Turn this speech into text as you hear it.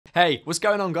Hey, what's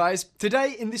going on, guys?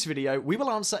 Today in this video we will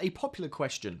answer a popular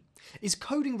question. Is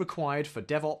coding required for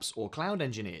DevOps or cloud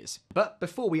engineers? But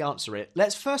before we answer it,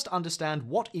 let's first understand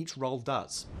what each role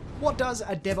does. What does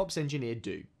a DevOps engineer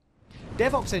do?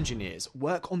 DevOps engineers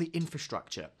work on the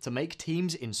infrastructure to make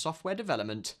teams in software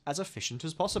development as efficient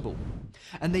as possible.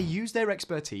 And they use their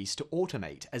expertise to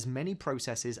automate as many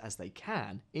processes as they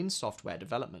can in software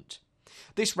development.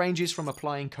 This ranges from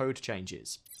applying code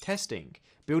changes, testing,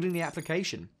 building the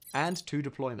application, and to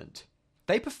deployment.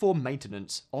 They perform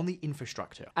maintenance on the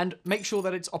infrastructure and make sure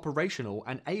that it's operational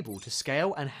and able to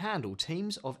scale and handle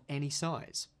teams of any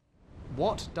size.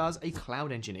 What does a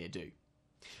cloud engineer do?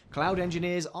 Cloud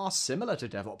engineers are similar to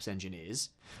DevOps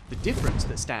engineers. The difference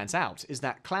that stands out is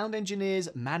that cloud engineers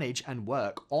manage and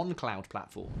work on cloud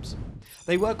platforms.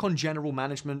 They work on general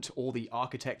management or the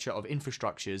architecture of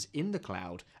infrastructures in the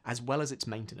cloud, as well as its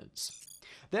maintenance.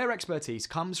 Their expertise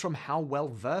comes from how well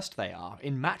versed they are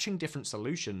in matching different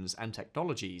solutions and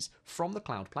technologies from the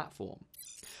cloud platform.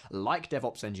 Like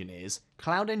DevOps engineers,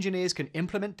 cloud engineers can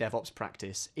implement DevOps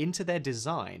practice into their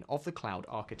design of the cloud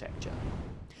architecture.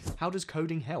 How does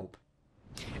coding help?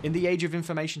 In the age of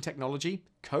information technology,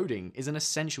 coding is an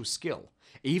essential skill,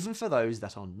 even for those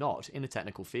that are not in a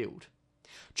technical field.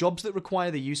 Jobs that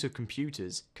require the use of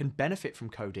computers can benefit from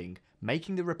coding,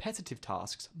 making the repetitive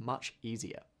tasks much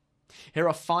easier. Here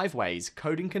are 5 ways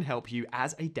coding can help you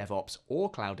as a DevOps or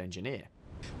cloud engineer.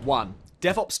 1.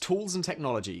 DevOps tools and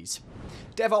technologies.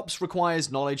 DevOps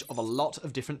requires knowledge of a lot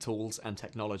of different tools and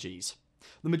technologies.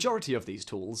 The majority of these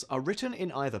tools are written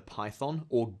in either Python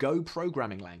or Go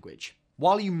programming language.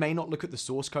 While you may not look at the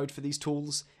source code for these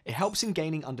tools, it helps in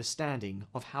gaining understanding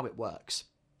of how it works.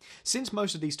 Since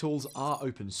most of these tools are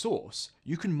open source,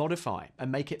 you can modify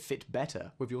and make it fit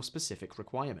better with your specific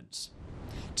requirements.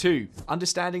 2.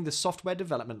 Understanding the software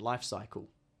development lifecycle.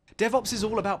 DevOps is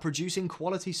all about producing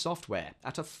quality software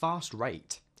at a fast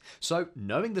rate. So,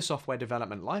 knowing the software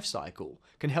development lifecycle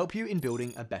can help you in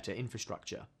building a better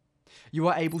infrastructure. You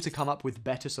are able to come up with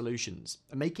better solutions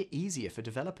and make it easier for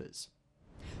developers.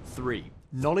 3.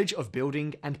 Knowledge of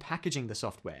building and packaging the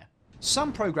software.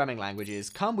 Some programming languages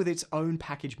come with its own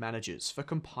package managers for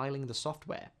compiling the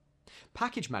software.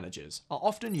 Package managers are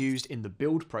often used in the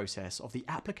build process of the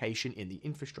application in the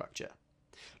infrastructure.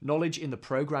 Knowledge in the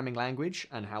programming language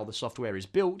and how the software is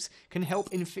built can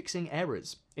help in fixing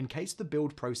errors in case the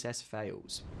build process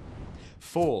fails.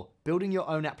 4. Building your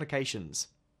own applications.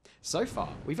 So far,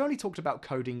 we've only talked about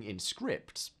coding in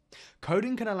scripts.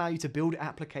 Coding can allow you to build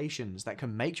applications that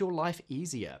can make your life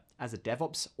easier as a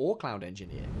DevOps or cloud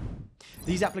engineer.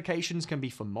 These applications can be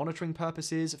for monitoring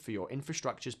purposes for your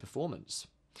infrastructure's performance.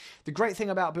 The great thing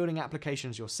about building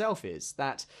applications yourself is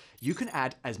that you can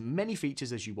add as many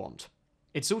features as you want.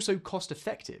 It's also cost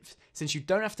effective since you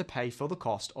don't have to pay for the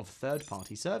cost of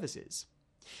third-party services.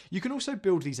 You can also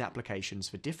build these applications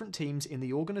for different teams in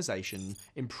the organization,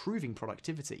 improving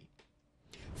productivity.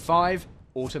 5.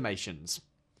 Automations.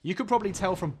 You could probably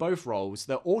tell from both roles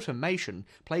that automation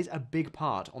plays a big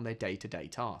part on their day-to-day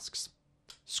tasks.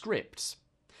 Scripts.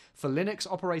 For Linux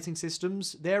operating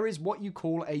systems, there is what you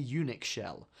call a Unix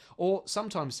shell, or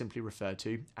sometimes simply referred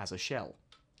to as a shell.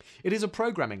 It is a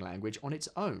programming language on its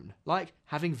own, like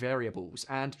having variables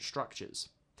and structures.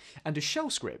 And a shell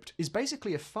script is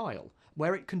basically a file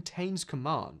where it contains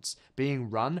commands being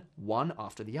run one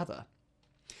after the other.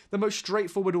 The most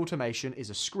straightforward automation is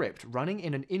a script running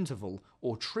in an interval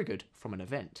or triggered from an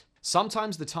event.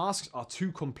 Sometimes the tasks are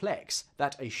too complex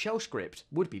that a shell script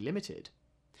would be limited.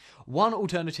 One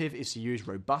alternative is to use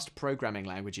robust programming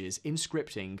languages in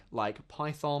scripting like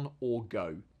Python or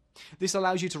Go. This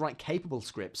allows you to write capable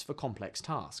scripts for complex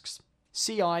tasks.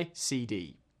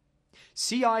 CI/CD.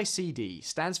 CI/CD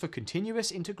stands for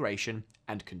Continuous Integration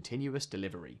and Continuous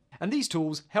Delivery, and these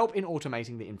tools help in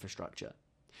automating the infrastructure.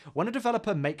 When a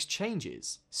developer makes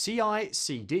changes,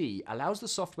 CI/CD allows the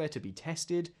software to be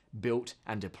tested, built,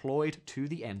 and deployed to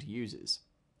the end users.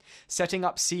 Setting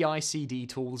up CI/CD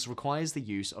tools requires the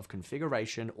use of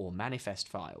configuration or manifest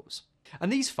files,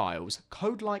 and these files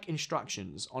code-like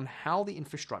instructions on how the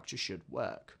infrastructure should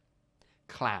work.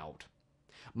 Cloud.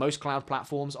 Most cloud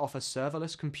platforms offer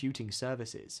serverless computing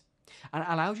services, and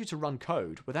allows you to run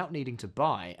code without needing to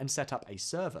buy and set up a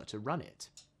server to run it.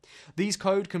 These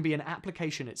code can be an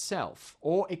application itself,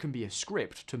 or it can be a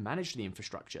script to manage the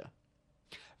infrastructure.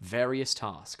 Various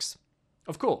tasks.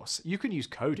 Of course, you can use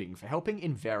coding for helping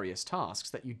in various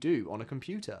tasks that you do on a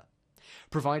computer.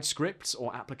 Provide scripts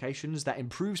or applications that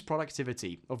improves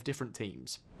productivity of different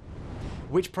teams.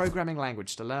 Which programming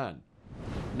language to learn?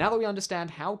 Now that we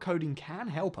understand how coding can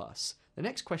help us, the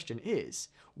next question is,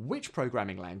 which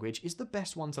programming language is the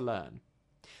best one to learn?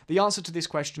 The answer to this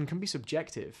question can be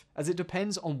subjective, as it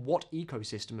depends on what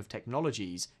ecosystem of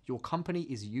technologies your company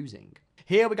is using.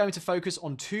 Here we're going to focus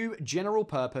on two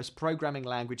general-purpose programming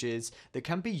languages that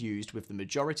can be used with the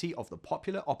majority of the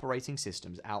popular operating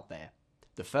systems out there.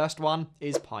 The first one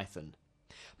is Python.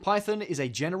 Python is a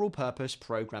general-purpose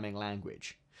programming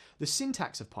language. The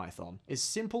syntax of Python is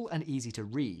simple and easy to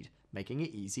read, making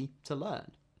it easy to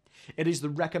learn. It is the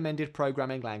recommended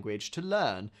programming language to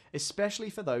learn, especially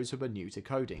for those who are new to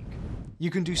coding. You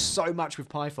can do so much with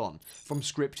Python, from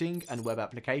scripting and web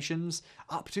applications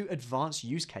up to advanced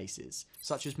use cases,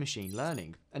 such as machine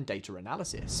learning and data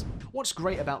analysis. What's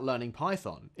great about learning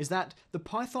Python is that the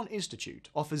Python Institute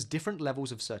offers different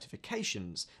levels of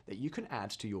certifications that you can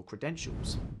add to your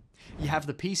credentials. You have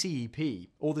the PCEP,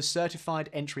 or the Certified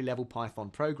Entry-Level Python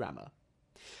Programmer.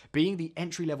 Being the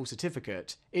entry-level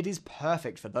certificate, it is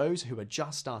perfect for those who are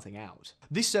just starting out.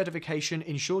 This certification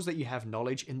ensures that you have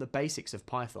knowledge in the basics of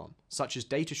Python, such as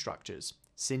data structures,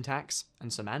 syntax,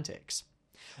 and semantics.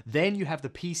 Then you have the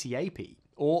PCAP,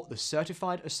 or the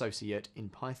Certified Associate in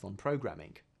Python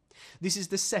Programming. This is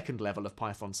the second level of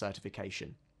Python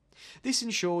certification. This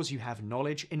ensures you have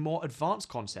knowledge in more advanced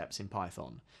concepts in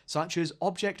Python, such as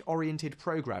object-oriented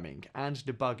programming and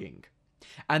debugging.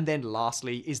 And then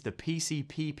lastly is the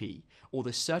PCPP, or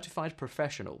the Certified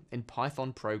Professional in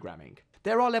Python Programming.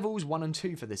 There are levels 1 and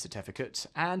 2 for this certificate,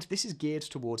 and this is geared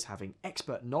towards having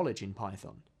expert knowledge in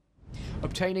Python.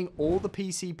 Obtaining all the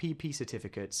PCPP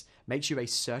certificates makes you a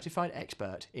certified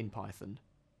expert in Python.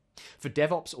 For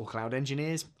DevOps or cloud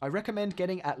engineers, I recommend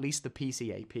getting at least the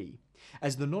PCAP,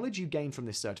 as the knowledge you gain from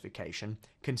this certification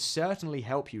can certainly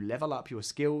help you level up your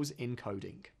skills in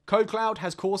coding. KodeKloud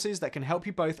has courses that can help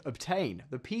you both obtain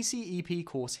the PCEP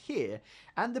course here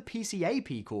and the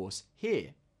PCAP course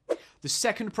here. The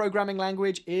second programming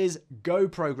language is Go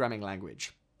programming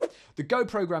language. The Go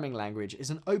programming language is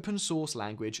an open source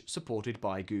language supported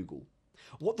by Google.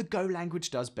 What the Go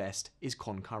language does best is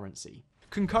concurrency.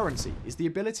 Concurrency is the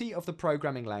ability of the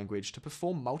programming language to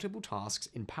perform multiple tasks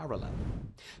in parallel.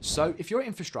 So if your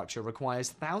infrastructure requires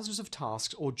thousands of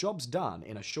tasks or jobs done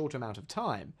in a short amount of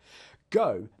time,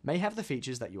 Go may have the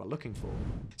features that you are looking for.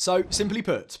 So simply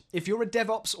put, if you're a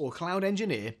DevOps or cloud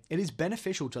engineer, it is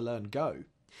beneficial to learn Go,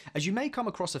 as you may come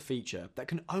across a feature that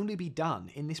can only be done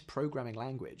in this programming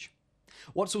language.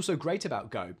 What's also great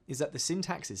about Go is that the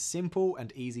syntax is simple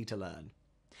and easy to learn.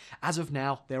 As of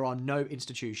now, there are no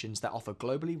institutions that offer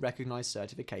globally recognized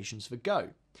certifications for Go.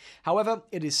 However,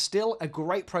 it is still a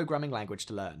great programming language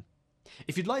to learn.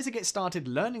 If you'd like to get started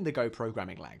learning the Go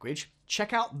programming language,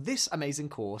 check out this amazing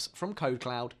course from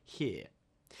KodeKloud here.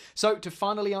 So to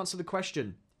finally answer the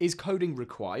question, is coding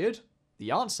required?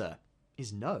 The answer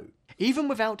is no. Even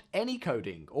without any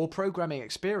coding or programming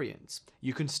experience,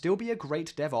 you can still be a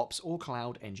great DevOps or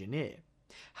cloud engineer.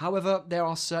 However, there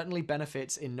are certainly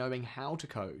benefits in knowing how to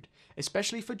code,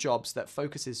 especially for jobs that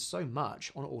focuses so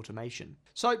much on automation.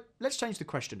 So let's change the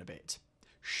question a bit.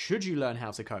 Should you learn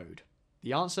how to code?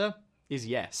 The answer is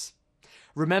yes.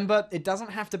 Remember, it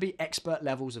doesn't have to be expert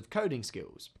levels of coding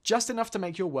skills, just enough to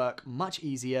make your work much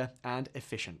easier and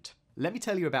efficient. Let me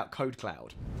tell you about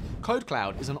KodeKloud.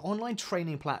 KodeKloud is an online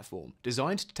training platform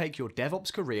designed to take your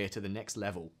DevOps career to the next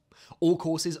level. All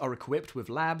courses are equipped with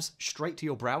labs straight to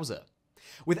your browser.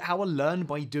 With our Learn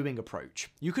by Doing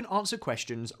approach, you can answer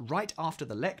questions right after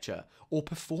the lecture or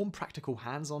perform practical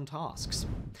hands-on tasks.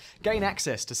 Gain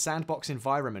access to sandbox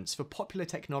environments for popular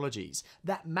technologies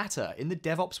that matter in the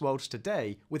DevOps world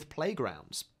today with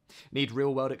playgrounds. Need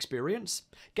real-world experience?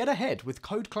 Get ahead with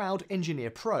KodeKloud Engineer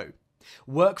Pro.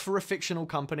 Work for a fictional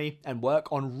company and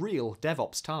work on real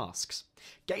DevOps tasks.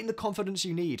 Gain the confidence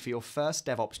you need for your first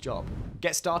DevOps job.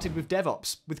 Get started with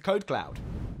DevOps with KodeKloud.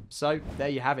 So there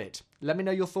you have it. Let me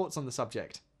know your thoughts on the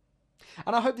subject.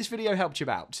 And I hope this video helped you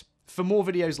out. For more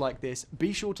videos like this,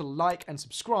 be sure to like and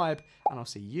subscribe, and I'll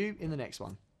see you in the next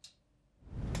one.